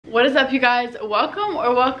What is up, you guys?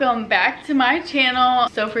 Welcome back to my channel.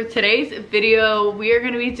 So for today's video, we are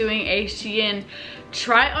going to be doing a Shein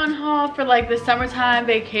try on haul for like the summertime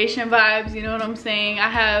vacation vibes, you know what I'm saying? I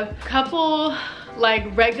have a couple like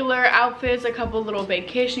regular outfits, a couple little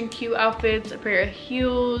vacation cute outfits, a pair of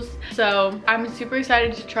heels. So I'm super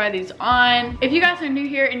excited to try these on. If you guys are new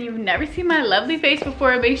here and you've never seen my lovely face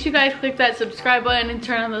before, make sure you guys click that subscribe button and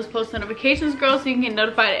turn on those post notifications, girl, so you can get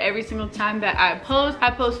notified every single time that I post.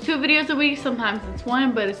 I post 2 videos a week, sometimes it's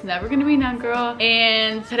 1, but it's never gonna be none, girl.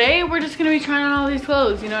 And today we're just gonna be trying on all these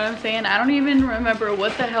clothes, you know what I'm saying? I don't even remember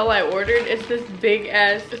what the hell I ordered. It's this big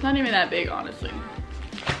ass, it's not even that big, honestly.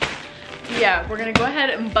 Yeah, we're gonna go ahead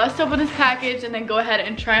and bust open this package and then go ahead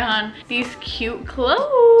and try on these cute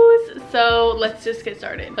clothes. So let's just get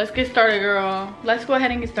started. Let's get started, girl. Let's go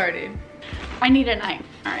ahead and get started. I need a knife.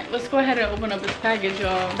 All right, let's go ahead and open up this package,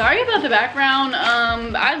 y'all. Sorry about the background.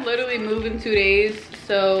 I literally moved in 2 days,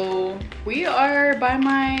 so we are by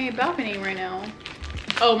my balcony right now.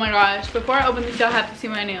 Oh my gosh, before I open this, y'all have to see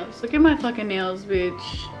my nails. Look at my fucking nails,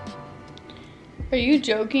 bitch. Are you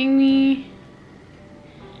joking me?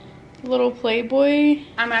 Little playboy.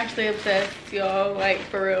 I'm actually obsessed, y'all, like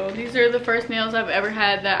for real. These are the first nails I've ever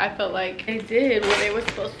had that I felt like they did what they were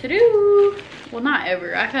supposed to do. Well, not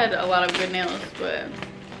ever. I've had a lot of good nails, but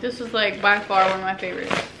this was like by far one of my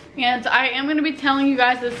favorites. And I am going to be telling you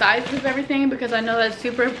guys the sizes of everything because I know that's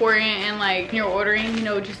super important, and like when you're ordering, you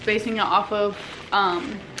know, just basing it off of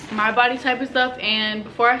my body type of stuff. And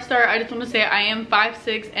before I start, I just want to say I am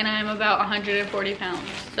 5'6" and I am about 140 pounds,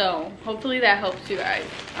 so hopefully that helps you guys.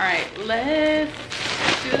 All right, let's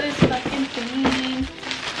do this fucking thing.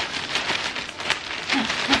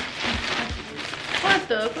 What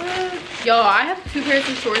the fuck, y'all? I have 2 pairs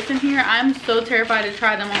of shorts in here. I'm so terrified to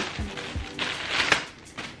try them on.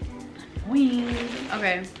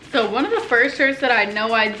 Okay, so one of the first shirts that I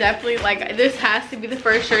know I definitely like, this has to be the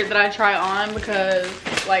first shirt that I try on because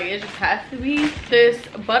like it just has to be this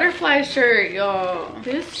butterfly shirt, y'all.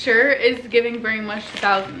 This shirt is giving very much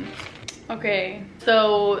 2000s. Okay,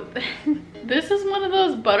 so this is one of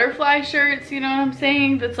those butterfly shirts, you know what I'm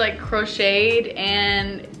saying, that's like crocheted,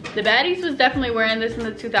 and the baddies was definitely wearing this in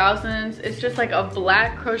the 2000s. It's just like a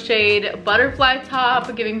black crocheted butterfly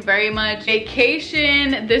top, giving very much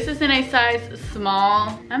vacation. This is in a size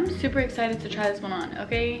small. I'm super excited to try this one on,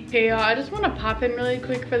 okay? Okay, y'all, I just want to pop in really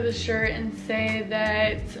quick for the shirt and say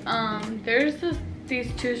that there's these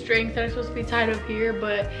 2 strings that are supposed to be tied up here,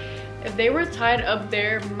 but if they were tied up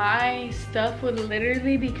there, my stuff would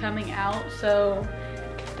literally be coming out. So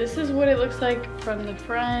this is what it looks like from the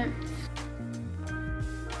front.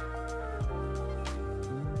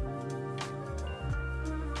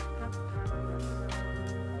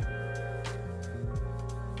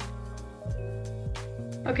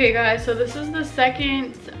 Okay guys, so this is the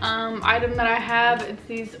second item that I have. It's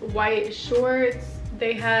these white shorts.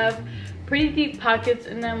 They have pretty deep pockets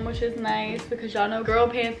in them, which is nice because y'all know girl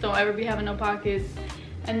pants don't ever be having no pockets.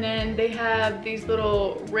 And then they have these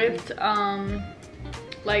little ripped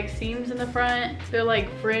like seams in the front. They're like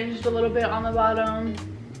fringed a little bit on the bottom.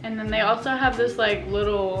 And then they also have this like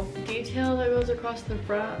little detail that goes across the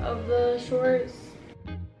front of the shorts.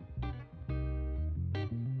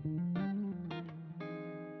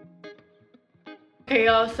 Okay,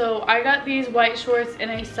 y'all, so I got these white shorts in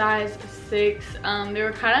a size 6. They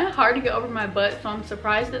were kind of hard to get over my butt, so I'm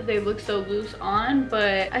surprised that they look so loose on,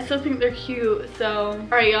 but I still think they're cute. So all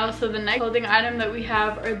right, y'all, so the next clothing item that we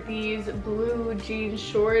have are these blue jean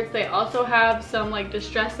shorts. They also have some like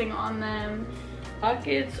distressing on them.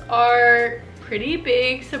 Pockets are pretty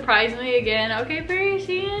big, surprisingly, again. Okay, very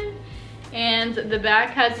Shein. And the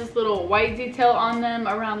back has this little white detail on them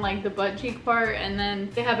around like the butt cheek part, and then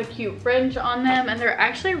they have a cute fringe on them, and they're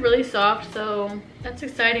actually really soft, so that's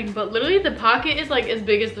exciting. But literally the pocket is like as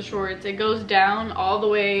big as the shorts. It goes down all the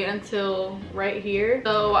way until right here.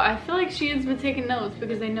 So I feel like Shein's been taking notes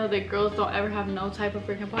because they know that girls don't ever have no type of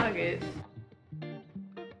freaking pockets.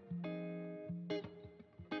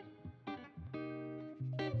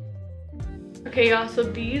 Okay, y'all, so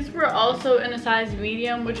these were also in a size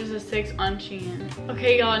medium, which is a 6 on Shein.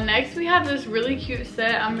 Okay, y'all, next we have this really cute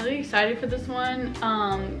set. I'm really excited for this one.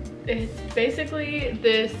 It's basically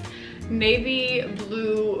this navy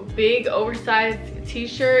blue big oversized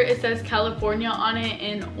t-shirt. It says California on it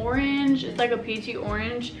in orange. It's like a peachy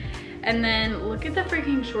orange. And then look at the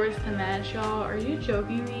freaking shorts to match, y'all. Are you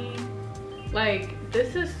joking me? Like,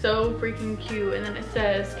 this is so freaking cute. And then it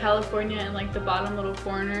says California in like the bottom little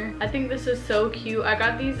corner. I think this is so cute. I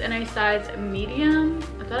got these in a size medium.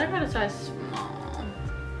 I thought I got a size small.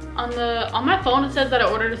 On my phone it says that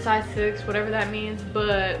I ordered a size 6, whatever that means,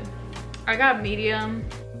 but I got medium.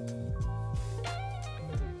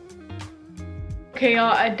 Okay,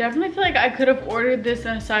 y'all, I definitely feel like I could have ordered this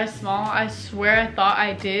in a size small. I swear I thought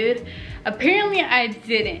I did. Apparently I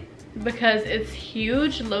didn't, because it's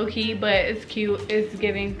huge, low-key, but it's cute. It's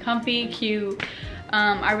giving comfy, cute.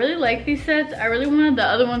 I really like these sets. I really wanted the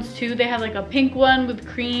other ones too. They have like a pink one with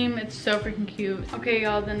cream. It's so freaking cute. Okay,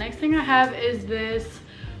 y'all, the next thing I have is this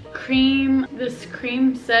cream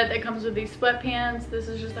set that comes with these sweatpants. This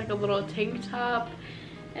is just like a little tank top.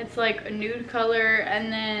 It's like a nude color, and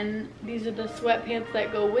then these are the sweatpants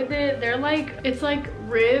that go with it. They're like, it's like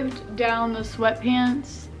ribbed down the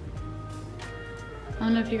sweatpants. I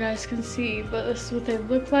don't know if you guys can see, but this is what they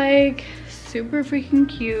look like. Super freaking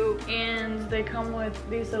cute. And they come with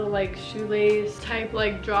these little like shoelace type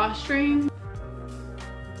like drawstring.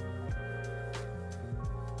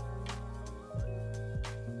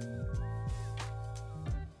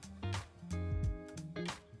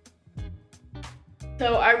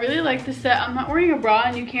 So I really like this set. I'm not wearing a bra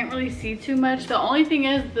and you can't really see too much. The only thing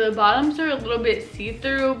is the bottoms are a little bit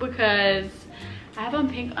see-through because I have on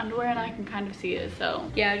pink underwear and I can kind of see it.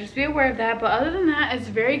 So yeah, just be aware of that. But other than that, it's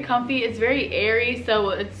very comfy. It's very airy. So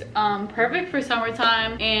it's perfect for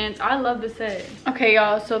summertime and I love the set. Okay,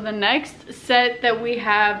 y'all. So the next set that we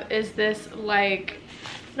have is this like,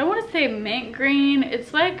 I don't want to say mint green.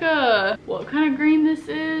 It's like a, what kind of green this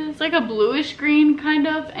is? It's like a bluish green kind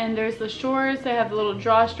of. And there's the shorts. They have the little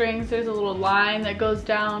drawstrings. There's a little line that goes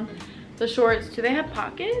down the shorts. Do they have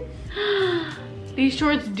pockets? These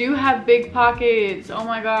shorts do have big pockets. Oh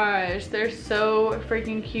my gosh, they're so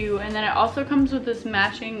freaking cute. And then it also comes with this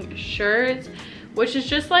matching shirt, which is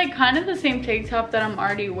just like kind of the same tank top that I'm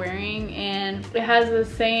already wearing, and it has the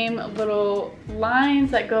same little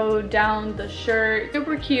lines that go down the shirt.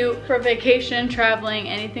 Super cute for vacation, traveling,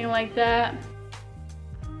 anything like that.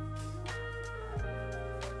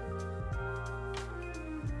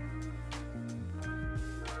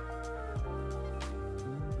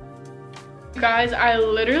 Guys, I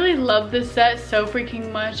literally love this set so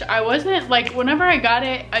freaking much. I wasn't like, whenever I got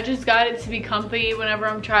it, I just got it to be comfy whenever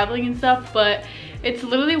I'm traveling and stuff, but it's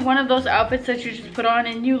literally one of those outfits that you just put on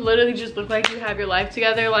and you literally just look like you have your life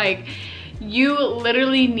together. Like, you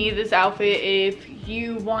literally need this outfit if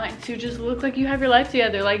you want to just look like you have your life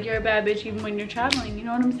together, like you're a bad bitch even when you're traveling, you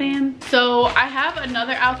know what I'm saying? So I have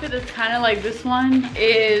another outfit that's kind of like this one.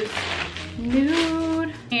 Is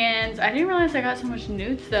nude, and I didn't realize I got so much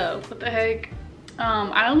nudes though. What the heck?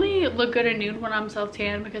 I only look good in nude when I'm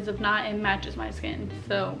self-tan, because if not, it matches my skin.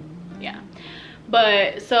 So yeah.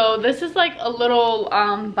 But so this is like a little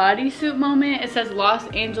bodysuit moment. It says Los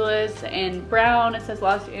Angeles and brown. It says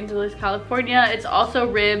Los Angeles, California. It's also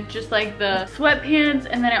ribbed just like the sweatpants,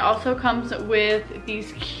 and then it also comes with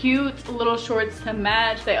these cute little shorts to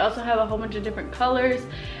match. They also have a whole bunch of different colors.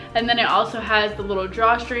 And then it also has the little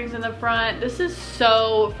drawstrings in the front. This is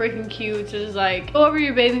so freaking cute to just like go over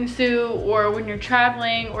your bathing suit, or when you're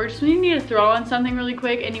traveling, or just when you need to throw on something really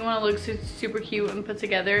quick and you want to look super cute and put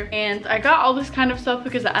together. And I got all this kind of stuff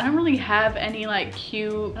because I don't really have any like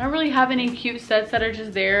cute, I don't really have any cute sets that are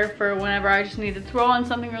just there for whenever I just need to throw on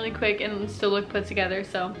something really quick and still look put together.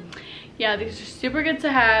 So yeah, these are super good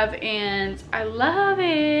to have and I love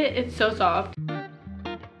it. It's so soft.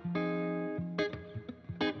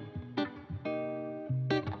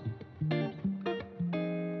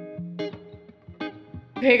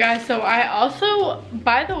 Okay guys, so I also,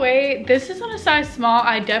 by the way, this is in a size small.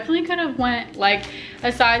 I definitely could have went like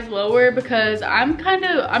a size lower because I'm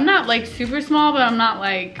not like super small, but I'm not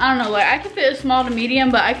like, I don't know, like I could fit a small to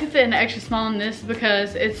medium, but I could fit an extra small in this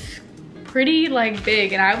because it's pretty like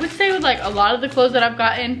big. And I would say with like a lot of the clothes that I've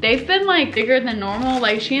gotten, they've been like bigger than normal.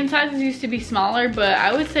 Like Shein sizes used to be smaller, but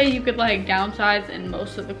I would say you could like downsize in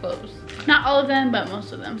most of the clothes. Not all of them, but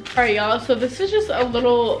most of them. All right, y'all, so this is just a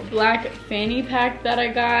little black fanny pack that I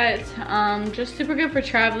got. Just super good for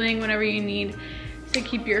traveling whenever you need to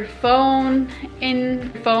keep your phone,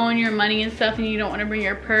 your money and stuff, and you don't want to bring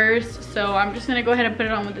your purse. So I'm just gonna go ahead and put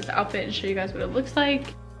it on with this outfit and show you guys what it looks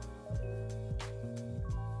like.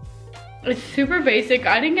 It's super basic.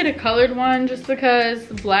 I didn't get a colored one just because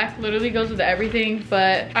black literally goes with everything,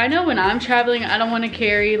 but I know when I'm traveling, I don't want to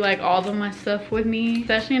carry like all of my stuff with me,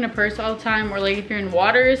 especially in a purse all the time, or like if you're in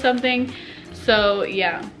water or something. So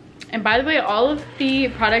yeah. And by the way, all of the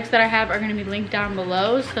products that I have are going to be linked down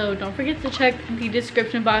below, so don't forget to check the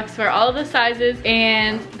description box for all of the sizes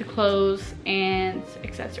and the clothes and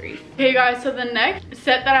accessories. Okay guys, so the next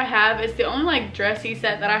set that I have is the only like dressy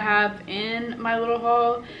set that I have in my little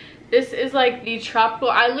haul. This is like the tropical.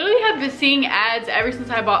 I literally have been seeing ads ever since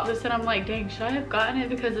I bought this, and I'm like, dang, should I have gotten it?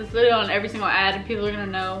 Because it's literally on every single ad and people are gonna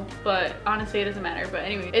know, but honestly it doesn't matter. But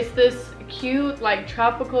anyway, it's this cute like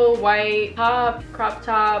tropical white top, crop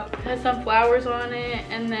top, has some flowers on it,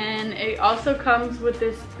 and then it also comes with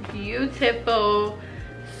this beautiful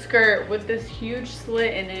skirt with this huge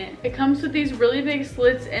slit in it. It comes with these really big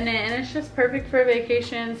slits in it, and it's just perfect for a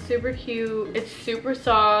vacation. Super cute. It's super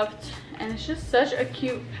soft, and it's just such a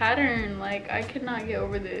cute pattern. Like, I could not get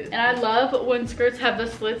over this. And I love when skirts have the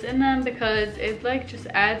slits in them because it like just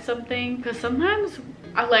adds something. Because sometimes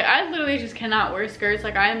I literally just cannot wear skirts.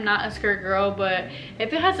 Like, I am not a skirt girl, but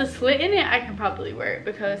if it has a slit in it, I can probably wear it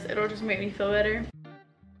because it'll just make me feel better.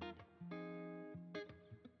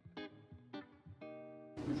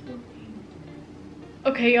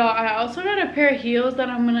 Okay, y'all, I also got a pair of heels that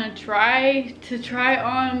I'm gonna try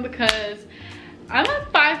on because I'm a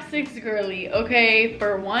 5'6" girly, okay,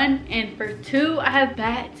 for one, and for two, I have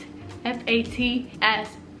fat, F-A-T,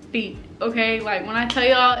 ass feet, okay? Like, when I tell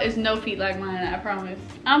y'all, it's no feet like mine, I promise.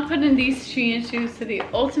 I'm putting these Shein shoes to the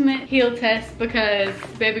ultimate heel test because,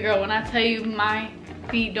 baby girl, when I tell you my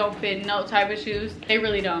feet don't fit no type of shoes, they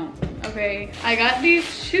really don't. Okay, I got these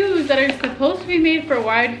shoes that are supposed to be made for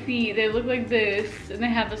wide feet. They look like this, and they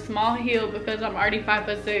have a small heel because I'm already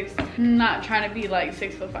 5'6". I'm not trying to be like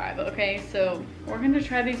 6'5", okay? So we're gonna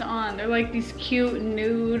try these on. They're like these cute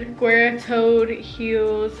nude square-toed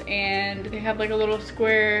heels, and they have like a little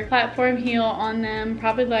square platform heel on them,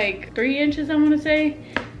 probably like 3 inches, I want to say.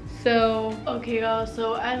 So, okay y'all,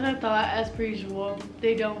 so as I thought, as per usual,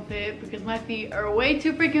 they don't fit because my feet are way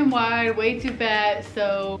too freaking wide, way too fat.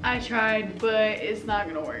 So I tried, but it's not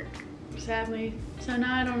gonna work, sadly. So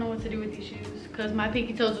now I don't know what to do with these shoes because my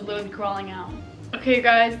pinky toes are literally crawling out. Okay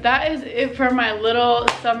guys, that is it for my little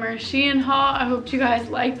summer Shein haul. I hope you guys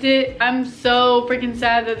liked it. I'm so freaking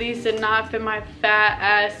sad that these did not fit my fat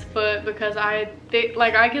ass foot because I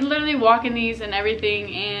could literally walk in these and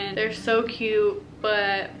everything, and they're so cute,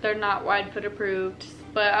 but they're not wide foot approved.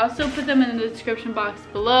 But I'll still put them in the description box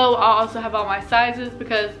below. I'll also have all my sizes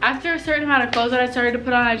because after a certain amount of clothes that I started to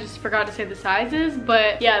put on, I just forgot to say the sizes.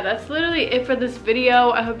 But yeah, that's literally it for this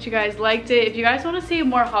video. I hope you guys liked it. If you guys want to see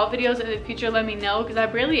more haul videos in the future, let me know because I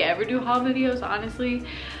barely ever do haul videos, honestly.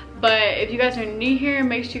 But if you guys are new here,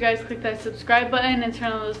 make sure you guys click that subscribe button and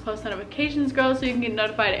turn on those post notifications, girl, so you can get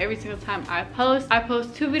notified every single time I post. I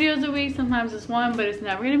post 2 videos a week, sometimes it's 1, but it's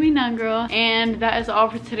never gonna be none, girl. And that is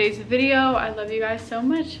all for today's video. I love you guys so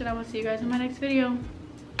much, and I will see you guys in my next video.